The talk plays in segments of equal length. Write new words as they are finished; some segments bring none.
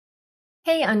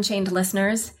Hey, Unchained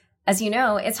listeners. As you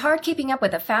know, it's hard keeping up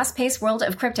with the fast-paced world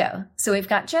of crypto, so we've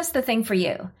got just the thing for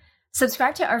you.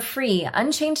 Subscribe to our free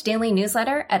Unchained daily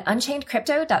newsletter at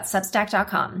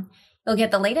unchainedcrypto.substack.com. You'll get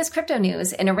the latest crypto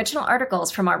news and original articles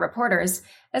from our reporters,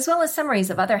 as well as summaries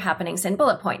of other happenings and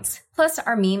bullet points, plus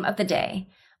our meme of the day,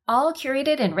 all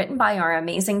curated and written by our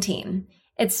amazing team.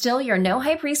 It's still your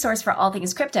no-hype resource for all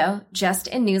things crypto, just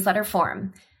in newsletter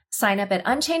form. Sign up at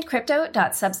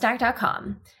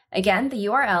unchainedcrypto.substack.com. Again, the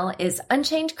URL is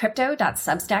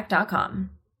unchainedcrypto.substack.com.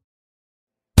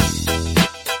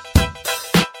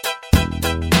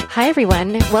 Hi,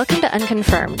 everyone. Welcome to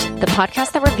Unconfirmed, the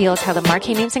podcast that reveals how the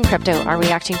marquee names in crypto are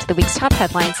reacting to the week's top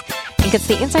headlines and gets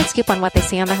the inside scoop on what they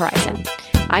see on the horizon.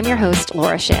 I'm your host,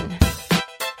 Laura Shin.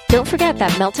 Don't forget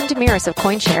that Melton Demiris of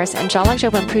CoinShares and Jalal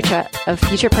Joban-Putra of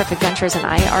Future Perfect Ventures and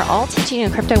I are all teaching a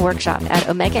crypto workshop at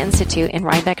Omega Institute in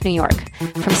Rhinebeck, New York,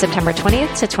 from September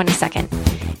 20th to 22nd.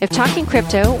 If talking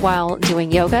crypto while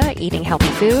doing yoga, eating healthy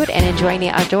food, and enjoying the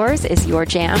outdoors is your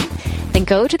jam, then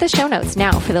go to the show notes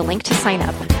now for the link to sign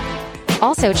up.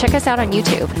 Also, check us out on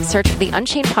YouTube. Search for the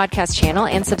Unchained Podcast channel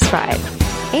and subscribe.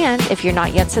 And if you're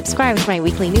not yet subscribed to my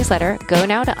weekly newsletter, go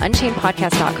now to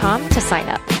unchainedpodcast.com to sign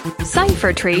up.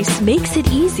 CipherTrace makes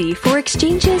it easy for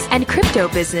exchanges and crypto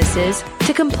businesses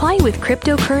to comply with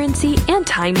cryptocurrency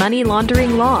anti-money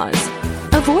laundering laws,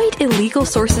 avoid illegal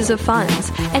sources of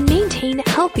funds, and maintain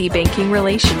healthy banking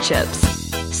relationships.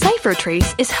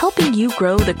 CipherTrace is helping you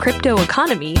grow the crypto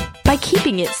economy by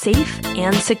keeping it safe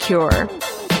and secure.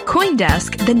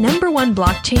 CoinDesk, the #1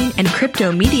 blockchain and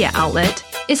crypto media outlet,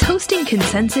 is hosting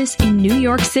Consensus in New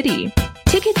York City.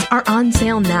 Tickets are on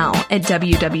sale now at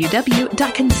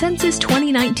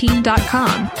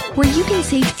www.consensus2019.com, where you can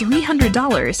save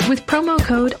 $300 with promo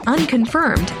code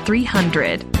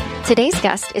UNCONFIRMED300. Today's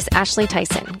guest is Ashley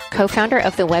Tyson, co-founder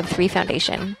of the Web3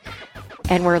 Foundation.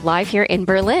 And we're live here in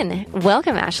Berlin.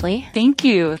 Welcome, Ashley. Thank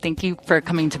you. Thank you for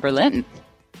coming to Berlin.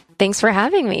 Thanks for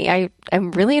having me.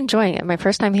 I'm really enjoying it. My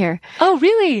first time here. Oh,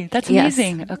 really? That's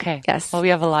amazing. Yes. Okay. Yes. Well, we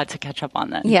have a lot to catch up on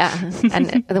then. Yeah.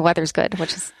 And the weather's good,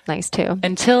 which is nice too.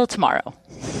 Until tomorrow.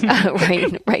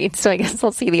 Right. So I guess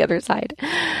I'll see the other side.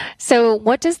 So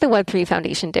what does the Web3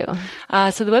 Foundation do?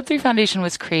 So the Web3 Foundation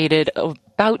was created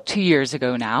about 2 years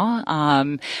ago now,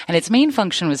 and its main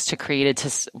function was to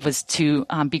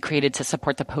be created to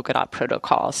support the Polkadot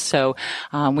protocol. So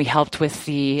we helped with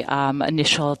the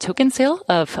initial token sale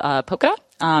of Polkadot.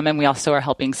 And we also are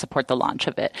helping support the launch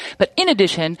of it. But in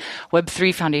addition,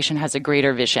 Web3 Foundation has a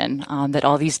greater vision that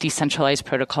all these decentralized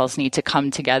protocols need to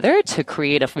come together to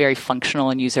create a very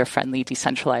functional and user-friendly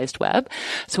decentralized web.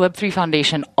 So Web3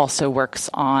 Foundation also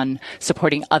works on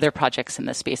supporting other projects in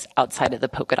the space outside of the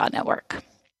Polkadot network.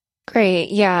 Great.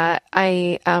 Yeah.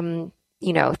 I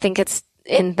think it's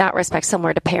in that respect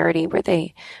similar to Parity, where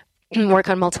they work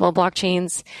on multiple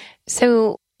blockchains.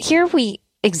 So here we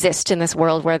exist in this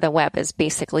world where the web is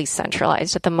basically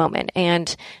centralized at the moment.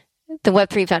 And the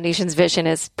Web3 Foundation's vision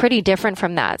is pretty different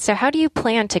from that. So how do you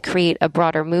plan to create a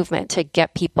broader movement to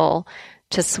get people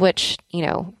to switch,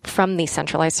 from these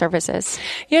centralized services?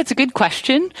 Yeah, it's a good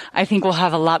question. I think we'll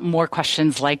have a lot more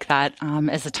questions like that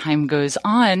as the time goes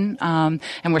on, and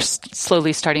we're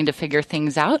slowly starting to figure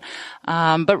things out.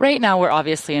 But right now, we're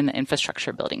obviously in the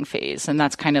infrastructure building phase, and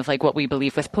that's kind of like what we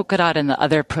believe with Polkadot and the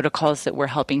other protocols that we're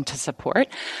helping to support.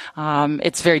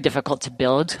 It's very difficult to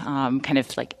build kind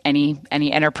of like any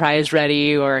enterprise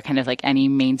ready or kind of like any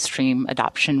mainstream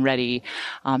adoption ready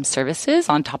services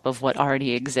on top of what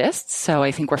already exists. So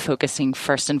I think we're focusing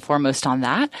first and foremost on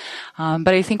that.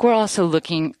 But I think we're also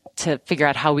looking to figure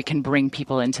out how we can bring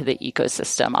people into the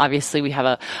ecosystem. Obviously, we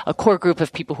have a core group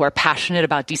of people who are passionate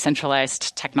about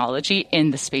decentralized technology in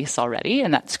the space already,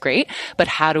 and that's great. But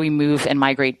how do we move and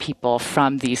migrate people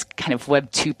from these kind of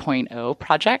Web 2.0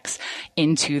 projects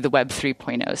into the Web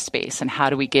 3.0 space? And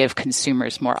how do we give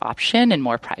consumers more option and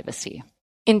more privacy?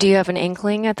 And do you have an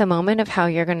inkling at the moment of how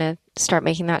you're going to start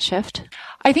making that shift?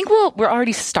 I think we're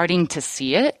already starting to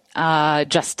see it.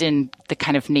 Just in the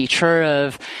kind of nature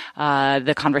of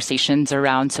the conversations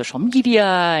around social media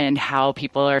and how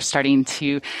people are starting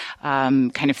to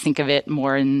kind of think of it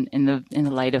more in the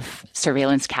light of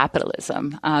surveillance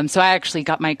capitalism. So I actually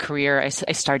got my career. I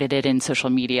started it in social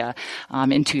media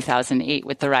in 2008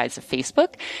 with the rise of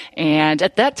Facebook, and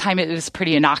at that time it was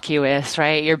pretty innocuous,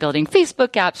 right? You're building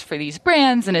Facebook apps for these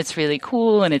brands, and it's really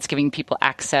cool, and it's giving people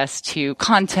access to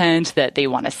content that they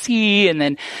want to see, and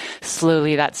then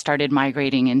slowly that started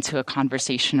migrating into a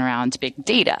conversation around big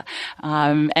data.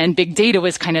 And big data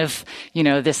was kind of,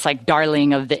 this like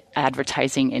darling of the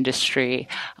advertising industry.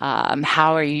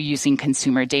 How are you using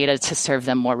consumer data to serve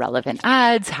them more relevant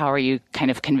ads? How are you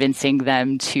kind of convincing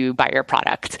them to buy your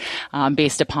product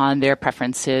based upon their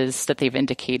preferences that they've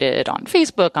indicated on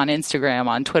Facebook, on Instagram,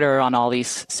 on Twitter, on all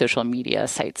these social media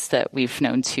sites that we've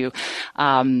known to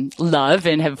love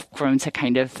and have grown to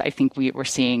kind of, I think we're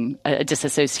seeing a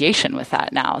disassociation with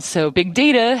that now. So big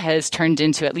data has turned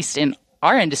into, at least in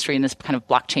our industry, in this kind of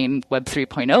blockchain Web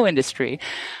 3.0 industry,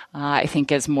 I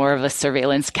think as more of a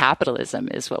surveillance capitalism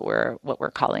is what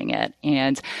we're calling it.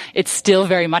 And it's still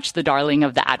very much the darling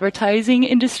of the advertising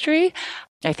industry.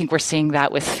 I think we're seeing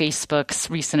that with Facebook's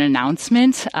recent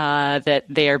announcement that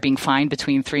they are being fined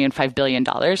between $3 and $5 billion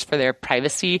for their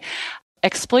privacy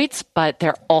exploits, but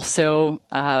they're also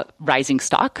rising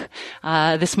stock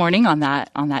this morning on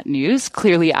that news.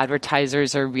 Clearly,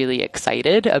 advertisers are really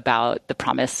excited about the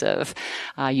promise of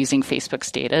using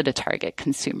Facebook's data to target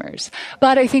consumers.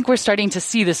 But I think we're starting to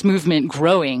see this movement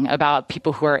growing about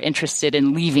people who are interested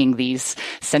in leaving these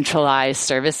centralized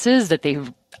services that they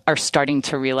are starting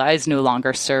to realize no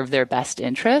longer serve their best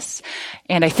interests.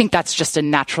 And I think that's just a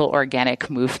natural organic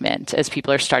movement as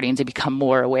people are starting to become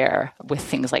more aware with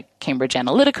things like Cambridge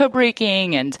Analytica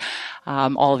breaking and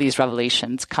all of these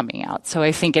revelations coming out. So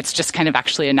I think it's just kind of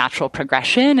actually a natural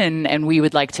progression. And we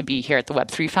would like to be here at the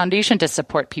Web3 Foundation to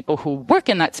support people who work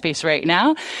in that space right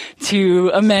now to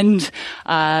amend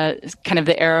kind of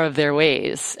the error of their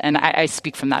ways. And I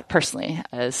speak from that personally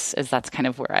as that's kind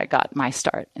of where I got my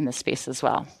start in this space as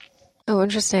well. Oh,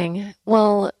 interesting.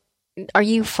 Well, are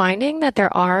you finding that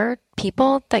there are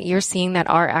people that you're seeing that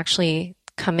are actually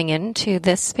coming into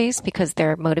this space because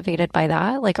they're motivated by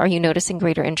that? Like, are you noticing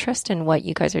greater interest in what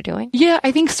you guys are doing? Yeah,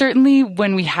 I think certainly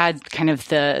when we had kind of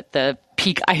the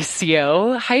peak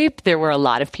ICO hype, there were a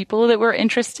lot of people that were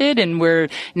interested, and we're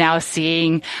now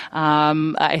seeing,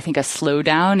 I think, a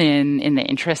slowdown in the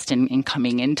interest in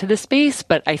coming into the space.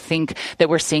 But I think that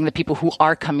we're seeing the people who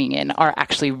are coming in are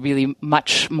actually really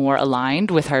much more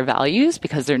aligned with our values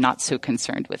because they're not so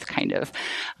concerned with kind of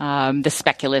the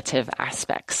speculative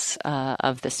aspects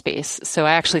of the space. So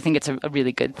I actually think it's a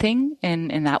really good thing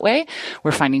in that way.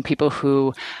 We're finding people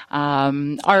who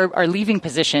are leaving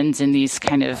positions in these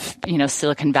kind of,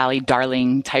 Silicon Valley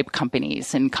darling type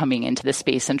companies and coming into the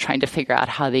space and trying to figure out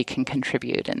how they can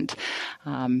contribute and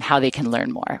how they can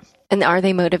learn more. And are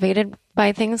they motivated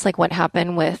by things like what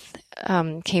happened with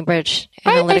Cambridge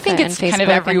Analytica? I think it's and Facebook kind of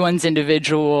everyone's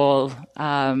individual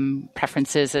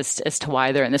preferences as to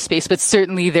why they're in the space. But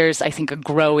certainly there's, I think, a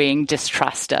growing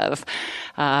distrust of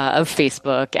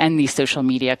Facebook and these social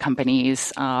media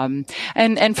companies.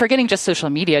 And forgetting just social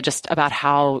media, just about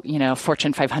how,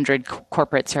 Fortune 500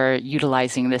 corporates are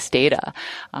utilizing this data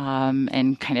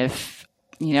and kind of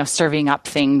serving up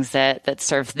things that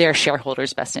serve their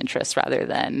shareholders' best interest rather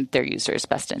than their users'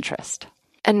 best interest.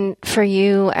 And for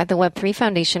you at the Web3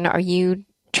 Foundation, are you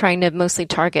trying to mostly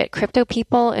target crypto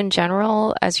people in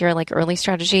general as your early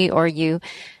strategy, or are you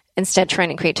instead trying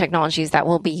to create technologies that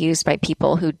will be used by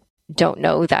people who don't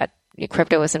know that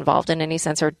crypto is involved in any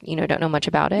sense or, don't know much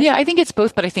about it? Yeah, I think it's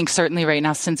both, but I think certainly right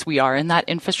now, since we are in that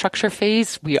infrastructure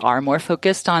phase, we are more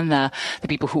focused on the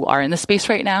people who are in the space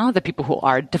right now, the people who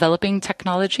are developing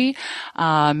technology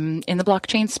in the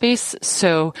blockchain space.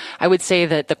 So I would say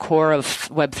that the core of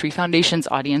Web3 Foundation's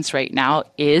audience right now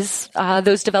is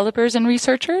those developers and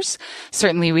researchers.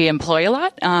 Certainly we employ a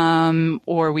lot,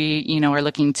 or we, are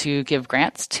looking to give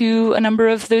grants to a number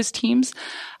of those teams.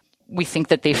 We think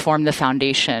that they form the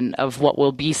foundation of what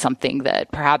will be something that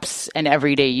perhaps an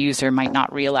everyday user might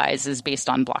not realize is based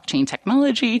on blockchain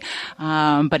technology,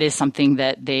 but is something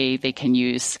that they can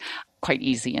use quite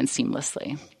easy and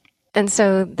seamlessly. And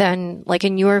so then,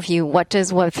 in your view, what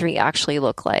does Web3 actually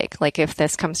look like? If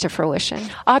this comes to fruition?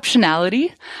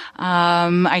 Optionality.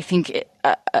 I think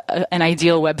an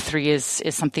ideal Web3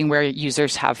 is something where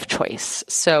users have choice.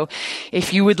 So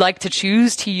if you would like to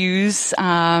choose to use,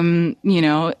 one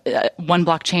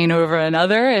blockchain over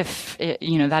another, if,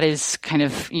 that is kind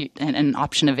of an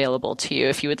option available to you.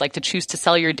 If you would like to choose to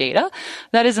sell your data,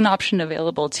 that is an option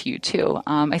available to you too.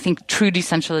 I think true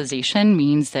decentralization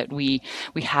means that we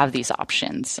have these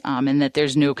options, and that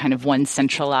there's no kind of one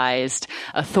centralized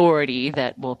authority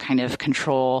that will kind of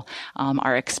control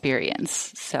our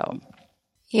experience. So.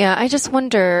 Yeah, I just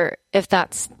wonder if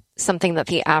that's something that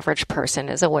the average person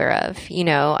is aware of.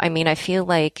 I feel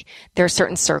like there are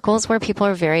certain circles where people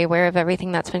are very aware of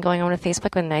everything that's been going on with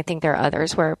Facebook, and I think there are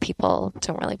others where people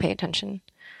don't really pay attention.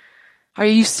 Are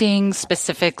you seeing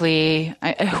specifically,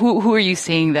 who are you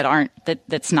seeing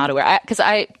that's not aware? Because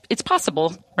it's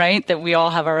possible, right, that we all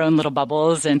have our own little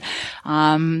bubbles, and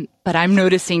but I'm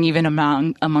noticing even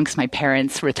amongst my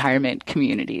parents' retirement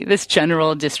community, this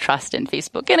general distrust in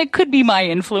Facebook, and it could be my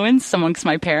influence amongst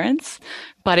my parents.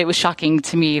 But it was shocking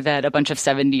to me that a bunch of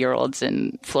 70-year-olds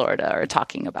in Florida are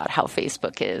talking about how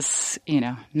Facebook is,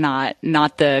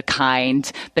 not the kind,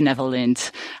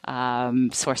 benevolent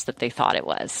source that they thought it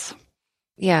was.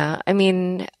 Yeah. I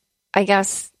mean, I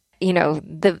guess,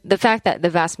 the fact that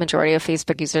the vast majority of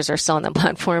Facebook users are still on the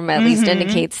platform at least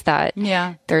indicates that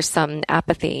there's some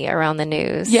apathy around the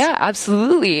news. Yeah,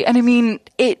 absolutely. And I mean,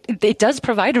 it does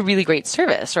provide a really great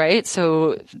service, right?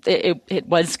 So it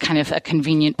was kind of a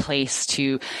convenient place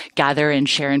to gather and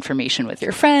share information with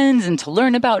your friends and to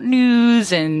learn about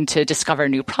news and to discover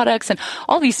new products. And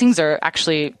all these things are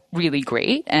actually really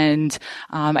great. And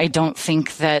I don't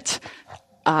think that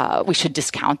we should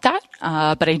discount that,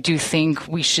 but I do think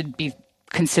we should be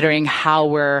considering how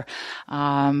we're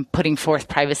putting forth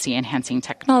privacy-enhancing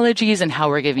technologies and how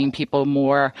we're giving people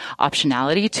more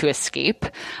optionality to escape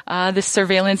this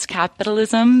surveillance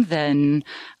capitalism than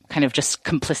kind of just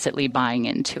complicitly buying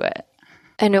into it.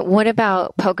 And what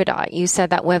about Polkadot? You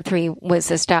said that Web3 was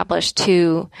established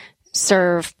to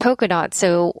serve Polkadot.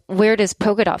 So where does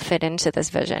Polkadot fit into this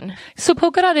vision? So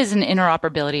Polkadot is an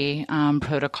interoperability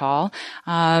protocol.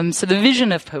 So the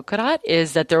vision of Polkadot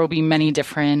is that there will be many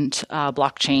different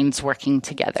blockchains working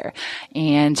together,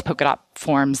 and Polkadot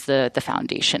forms the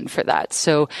foundation for that.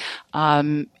 So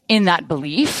in that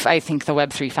belief, I think the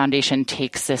Web3 Foundation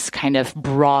takes this kind of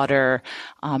broader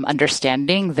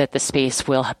understanding that the space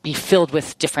will be filled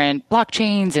with different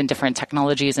blockchains and different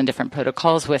technologies and different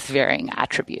protocols with varying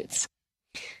attributes.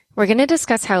 We're going to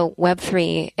discuss how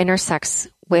Web3 intersects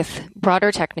with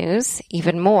broader tech news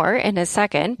even more in a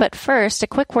second, but first, a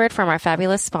quick word from our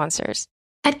fabulous sponsors.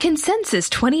 At Consensus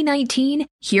 2019,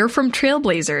 hear from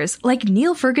trailblazers like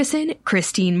Neil Ferguson,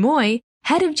 Christine Moy,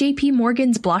 head of JP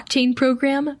Morgan's blockchain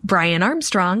program, Brian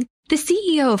Armstrong, the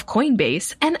CEO of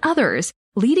Coinbase, and others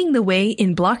leading the way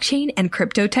in blockchain and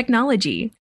crypto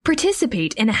technology.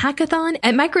 Participate in a hackathon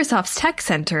at Microsoft's Tech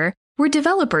Center, where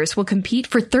developers will compete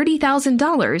for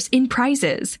 $30,000 in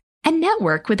prizes, and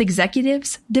network with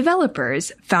executives,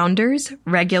 developers, founders,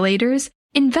 regulators,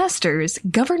 investors,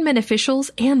 government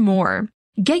officials, and more.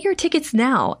 Get your tickets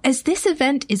now, as this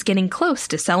event is getting close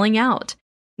to selling out.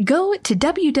 Go to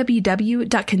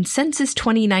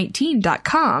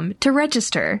www.consensus2019.com to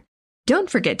register. Don't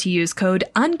forget to use code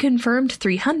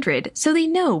UNCONFIRMED300 so they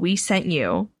know we sent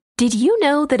you. Did you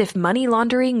know that if money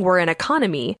laundering were an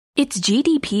economy, its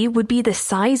GDP would be the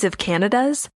size of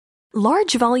Canada's?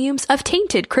 Large volumes of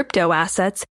tainted crypto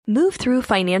assets move through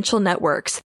financial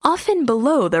networks, often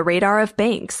below the radar of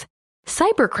banks.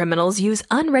 Cybercriminals use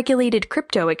unregulated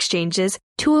crypto exchanges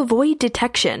to avoid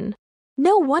detection.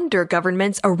 No wonder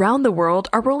governments around the world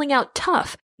are rolling out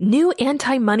tough, new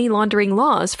anti-money laundering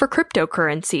laws for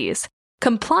cryptocurrencies.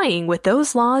 Complying with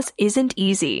those laws isn't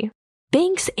easy.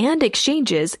 Banks and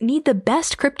exchanges need the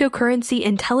best cryptocurrency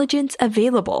intelligence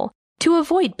available to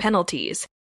avoid penalties.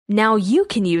 Now you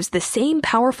can use the same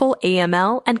powerful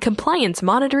AML and compliance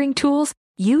monitoring tools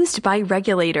used by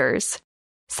regulators.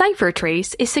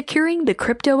 CipherTrace is securing the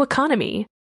crypto economy.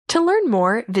 To learn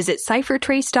more, visit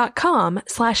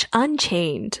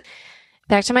ciphertrace.com/unchained.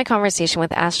 Back to my conversation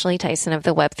with Ashley Tyson of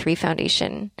the Web3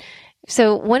 Foundation.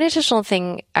 So one additional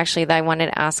thing actually that I wanted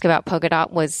to ask about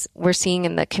Polkadot was we're seeing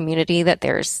in the community that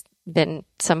there's been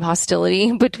some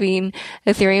hostility between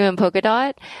Ethereum and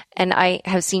Polkadot. And I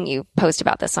have seen you post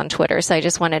about this on Twitter. So I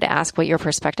just wanted to ask what your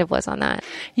perspective was on that.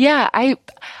 Yeah,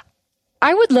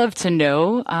 I would love to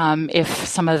know if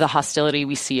some of the hostility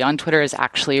we see on Twitter is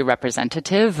actually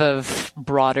representative of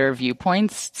broader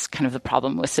viewpoints. It's kind of the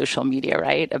problem with social media,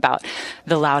 right? About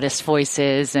the loudest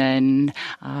voices and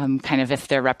kind of if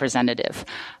they're representative.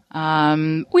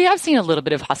 We have seen a little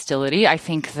bit of hostility. I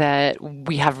think that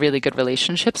we have really good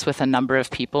relationships with a number of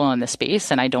people in the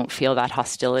space, and I don't feel that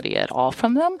hostility at all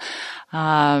from them.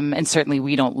 And certainly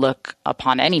we don't look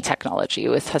upon any technology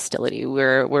with hostility.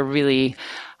 We're really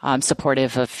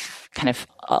supportive of kind of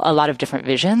a lot of different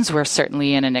visions. We're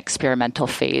certainly in an experimental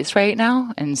phase right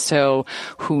now. And so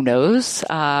who knows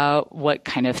what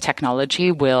kind of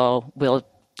technology will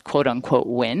quote unquote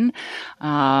win.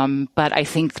 But I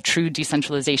think true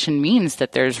decentralization means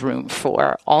that there's room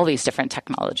for all these different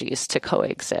technologies to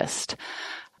coexist.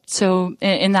 So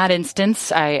in that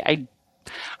instance, I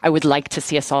I would like to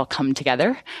see us all come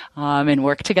together and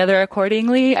work together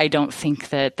accordingly. I don't think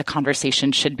that the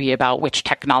conversation should be about which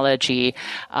technology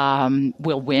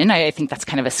will win. I think that's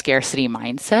kind of a scarcity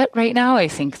mindset right now. I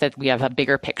think that we have a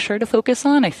bigger picture to focus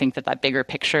on. I think that that bigger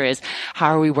picture is how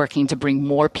are we working to bring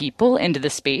more people into the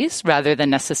space rather than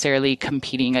necessarily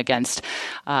competing against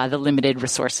the limited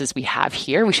resources we have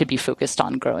here. We should be focused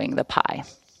on growing the pie.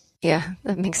 Yeah,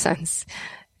 that makes sense.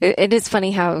 It is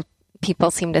funny how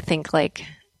people seem to think like,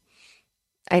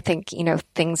 I think,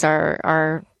 things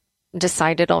are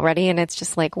decided already. And it's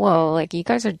just like, whoa, like you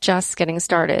guys are just getting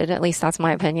started. At least that's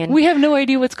my opinion. We have no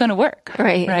idea what's going to work.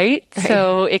 Right.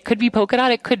 So it could be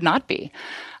Polkadot. It could not be.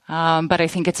 But I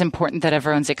think it's important that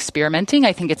everyone's experimenting.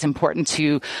 I think it's important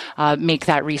to make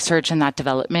that research and that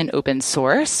development open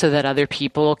source so that other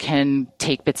people can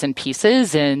take bits and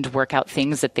pieces and work out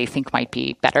things that they think might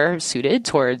be better suited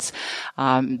towards,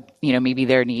 maybe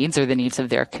their needs or the needs of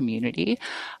their community.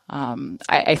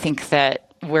 I think that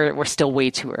we're still way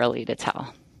too early to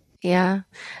tell. Yeah.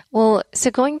 Well,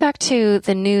 so going back to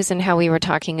the news and how we were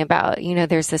talking about,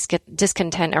 there's this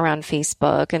discontent around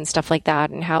Facebook and stuff like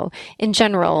that, and how in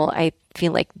general, I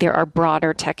feel like there are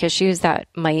broader tech issues that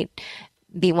might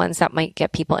be ones that might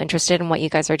get people interested in what you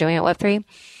guys are doing at Web3.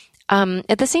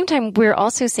 At the same time, we're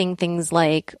also seeing things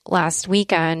like last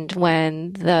weekend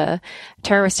when the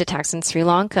terrorist attacks in Sri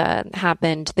Lanka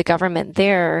happened, the government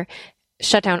there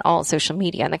shut down all social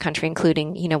media in the country,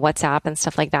 including, WhatsApp and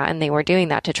stuff like that. And they were doing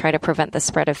that to try to prevent the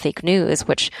spread of fake news,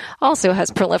 which also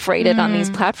has proliferated on these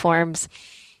platforms.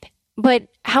 But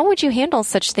how would you handle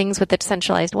such things with the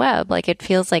decentralized web? Like, it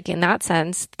feels like in that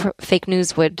sense, fake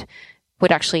news would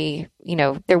actually,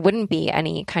 there wouldn't be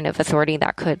any kind of authority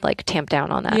that could like tamp down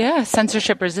on that. Yeah,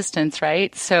 censorship resistance,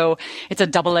 right? So it's a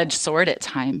double-edged sword at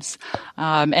times.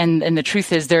 And the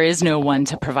truth is there is no one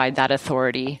to provide that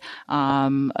authority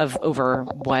over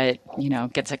what,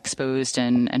 gets exposed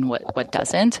and what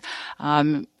doesn't.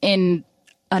 In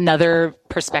another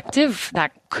perspective,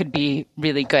 that could be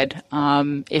really good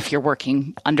if you're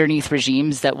working underneath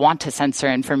regimes that want to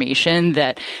censor information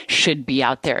that should be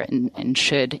out there and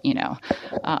should,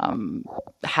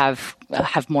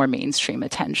 have more mainstream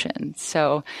attention.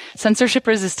 So censorship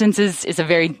resistance is a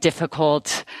very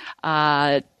difficult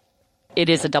it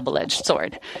is a double-edged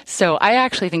sword. So I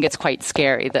actually think it's quite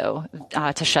scary, though,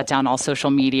 to shut down all social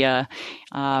media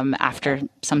after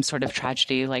some sort of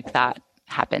tragedy like that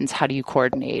happens. How do you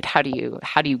coordinate? How do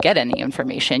you get any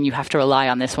information? You have to rely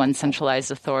on this one centralized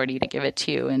authority to give it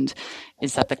to you. And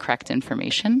is that the correct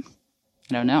information?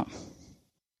 I don't know.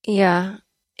 Yeah.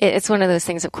 It's one of those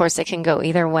things, of course, it can go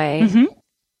either way. Mm-hmm.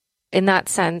 In that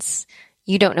sense,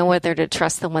 you don't know whether to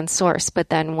trust the one source. But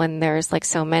then when there's like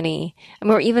so many, and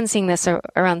we're even seeing this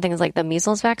around things like the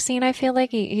measles vaccine, I feel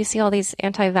like you see all these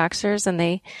anti-vaxxers and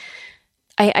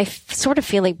I sort of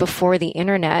feel like before the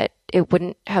internet, it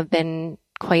wouldn't have been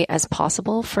quite as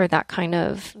possible for that kind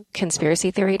of conspiracy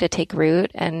theory to take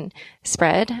root and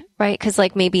spread, right? Because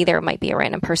like maybe there might be a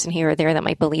random person here or there that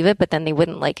might believe it, but then they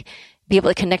wouldn't like be able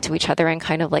to connect to each other and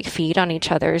kind of like feed on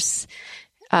each other's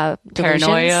delusions.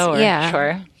 Paranoia, yeah.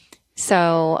 Sure.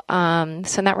 So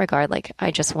in that regard, like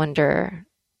I just wonder,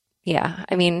 yeah.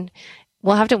 I mean,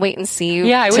 we'll have to wait and see.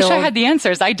 Yeah, I wish I had the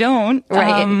answers. I don't.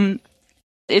 Right.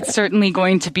 It's certainly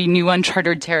going to be new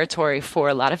uncharted territory for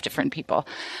a lot of different people.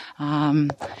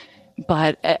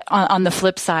 But on the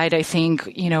flip side, I think,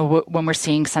 when we're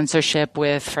seeing censorship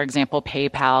with, for example,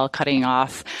 PayPal cutting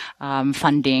off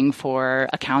funding for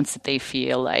accounts that they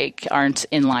feel like aren't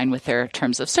in line with their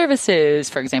terms of services.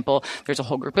 For example, there's a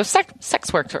whole group of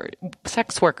sex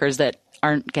workers that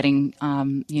aren't getting,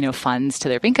 funds to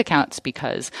their bank accounts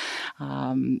because,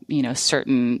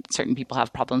 certain people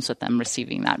have problems with them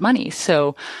receiving that money.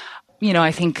 So,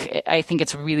 I think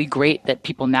it's really great that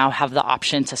people now have the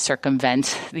option to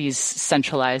circumvent these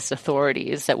centralized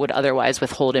authorities that would otherwise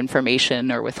withhold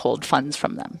information or withhold funds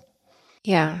from them.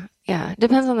 Yeah. Yeah.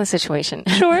 Depends on the situation.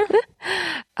 Sure.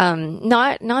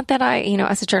 Not that I,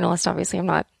 as a journalist, obviously I'm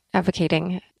not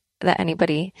advocating that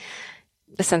anybody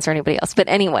censor anybody else. But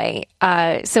anyway,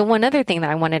 so one other thing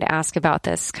that I wanted to ask about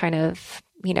this kind of,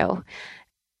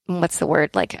 what's the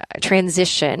word, like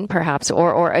transition perhaps,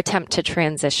 or attempt to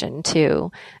transition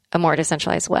to a more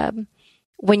decentralized web.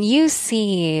 When you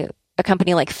see a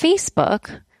company like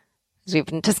Facebook, as we've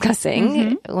been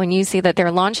discussing, when you see that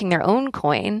they're launching their own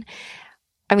coin,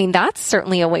 I mean, that's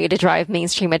certainly a way to drive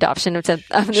mainstream adoption of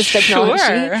this technology.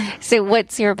 Sure. So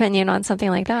what's your opinion on something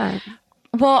like that?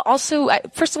 Well, also,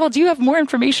 first of all, do you have more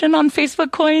information on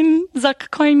Facebook Coin,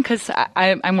 Zuck Coin? Because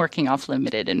I'm working off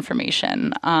limited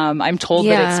information. I'm told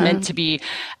that it's meant to be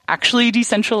actually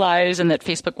decentralized and that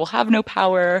Facebook will have no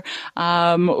power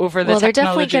over the technology. Well, they're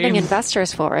definitely getting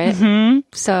investors for it. Mm-hmm.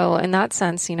 So in that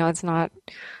sense, it's not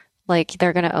like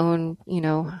they're going to own,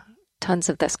 tons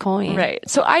of this coin. Right.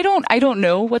 So I don't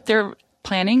know what they're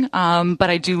planning,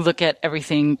 but I do look at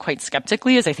everything quite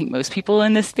skeptically, as I think most people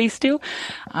in this space do.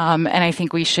 And I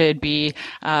think we should be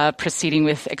proceeding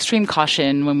with extreme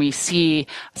caution when we see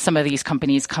some of these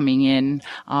companies coming in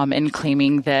and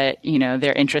claiming that,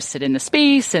 they're interested in the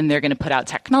space and they're going to put out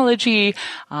technology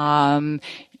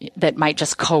that might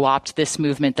just co-opt this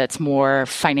movement that's more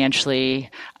financially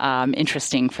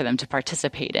interesting for them to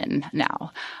participate in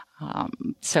now.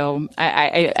 So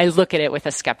I look at it with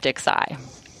a skeptic's eye.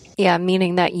 Yeah,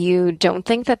 meaning that you don't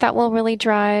think that will really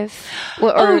drive?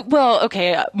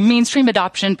 Okay. Mainstream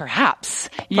adoption, perhaps.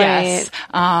 Yes.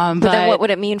 Right. But then what would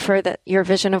it mean for your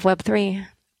vision of Web3?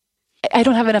 I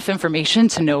don't have enough information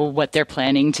to know what they're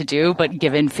planning to do, but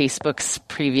given Facebook's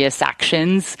previous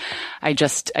actions, I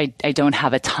don't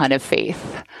have a ton of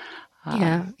faith.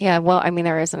 Yeah. Well,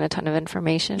 there isn't a ton of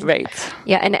information. Right.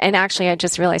 Yeah. And actually, I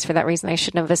just realized for that reason, I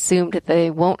shouldn't have assumed that they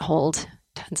won't hold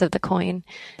tons of the coin.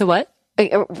 The what?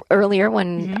 Earlier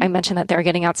when I mentioned that they're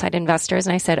getting outside investors,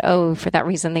 and I said, for that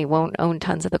reason, they won't own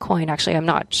tons of the coin. Actually, I'm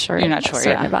not sure. You're not sure,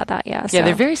 certain about that. Yeah. Yeah,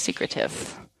 they're very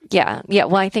secretive. Yeah. Yeah.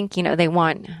 Well, I think, they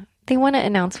want to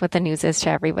announce what the news is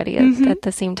to everybody at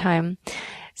the same time.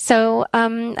 So,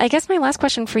 I guess my last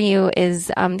question for you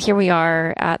is, here we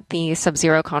are at the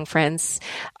Sub-Zero conference.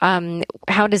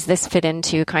 How does this fit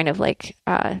into kind of like,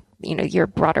 your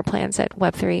broader plans at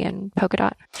Web3 and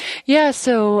Polkadot? Yeah,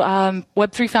 so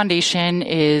Web3 Foundation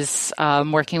is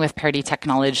working with Parity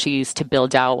Technologies to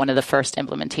build out one of the first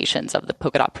implementations of the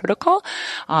Polkadot protocol,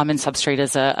 and Substrate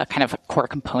is a kind of a core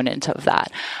component of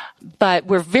that. But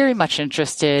we're very much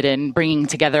interested in bringing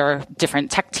together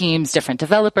different tech teams, different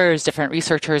developers, different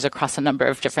researchers across a number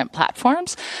of different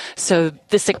platforms. So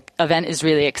this event is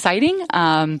really exciting.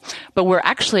 But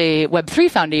Web3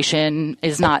 Foundation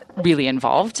is not really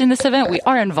involved in this event. We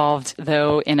are involved,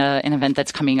 though, in an event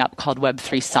that's coming up called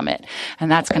Web3 Summit.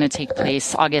 And that's going to take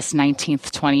place August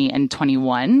 19th, 20, and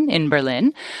 21 in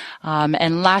Berlin.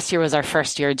 And last year was our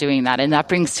first year doing that. And that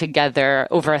brings together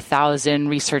over 1,000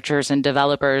 researchers and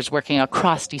developers working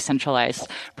across decentralized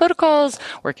protocols,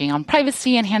 working on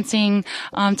privacy enhancing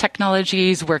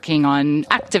technologies, working on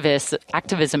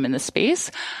activism in the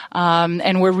space.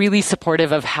 And we're really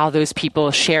supportive of how those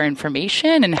people share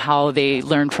information and how they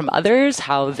learn from others,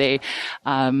 how they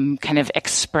kind of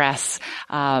express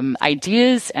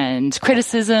ideas and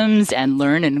criticisms and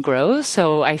learn and grow.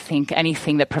 So I think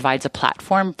anything that provides a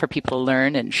platform for people to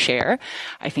learn and share,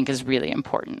 I think is really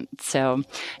important. So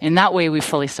in that way, we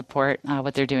fully support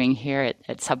what they're doing here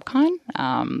at SubCon,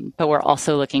 but we're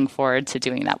also looking forward to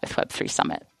doing that with Web3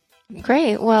 Summit.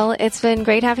 Great. Well, it's been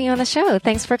great having you on the show.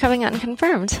 Thanks for coming on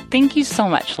Unconfirmed. Thank you so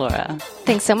much, Laura.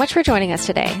 Thanks so much for joining us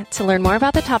today. To learn more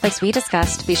about the topics we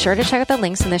discussed, be sure to check out the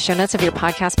links in the show notes of your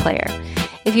podcast player.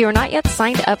 If you are not yet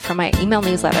signed up for my email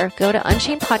newsletter, go to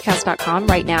unchainedpodcast.com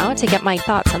right now to get my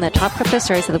thoughts on the top crypto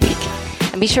stories of the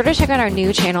week. And be sure to check out our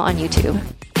new channel on YouTube.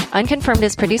 Unconfirmed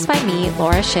is produced by me,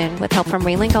 Laura Shin, with help from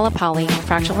Raylan Golopoli,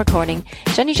 Fractal Recording,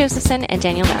 Jenny Josephson, and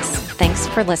Daniel Ness. Thanks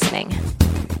for listening.